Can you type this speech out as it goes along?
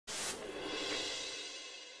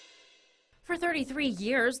For 33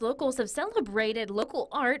 years, locals have celebrated local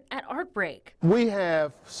art at Artbreak. We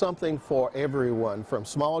have something for everyone, from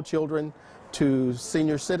small children to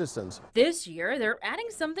senior citizens. This year, they're adding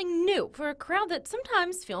something new for a crowd that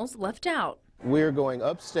sometimes feels left out. We're going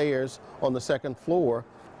upstairs on the second floor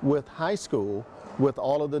with high school, with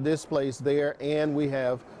all of the displays there, and we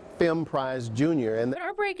have Film Prize Junior. But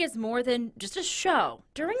Artbreak is more than just a show.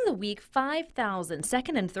 During the week, 5,000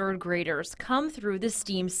 second and third graders come through the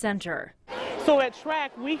STEAM Center. So at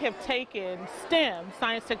TRAC, we have taken STEM,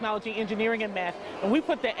 science, technology, engineering, and math, and we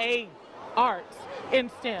put the A, arts,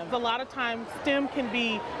 in STEM. A lot of times STEM can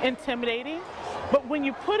be intimidating, but when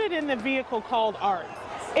you put it in the vehicle called arts,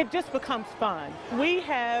 it just becomes fun. We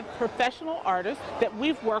have professional artists that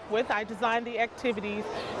we've worked with. I design the activities,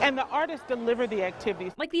 and the artists deliver the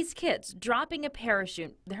activities. Like these kids dropping a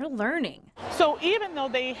parachute, they're learning. So even though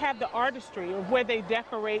they have the artistry of where they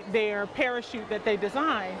decorate their parachute that they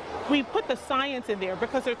design, we put the science in there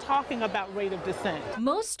because they're talking about rate of descent.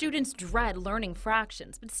 Most students dread learning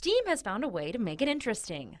fractions, but STEAM has found a way to make it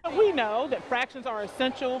interesting. We know that fractions are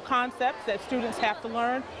essential concepts that students have to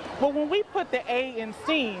learn, but when we put the A in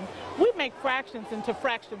STEAM, we make fractions into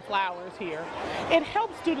fraction flowers here. It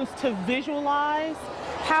helps students to visualize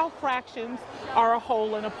how fractions are a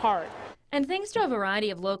whole and a part. And thanks to a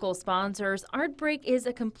variety of local sponsors, Artbreak is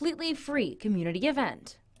a completely free community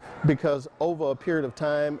event. Because over a period of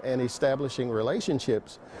time and establishing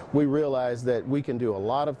relationships, we realize that we can do a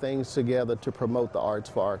lot of things together to promote the arts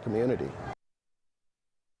for our community.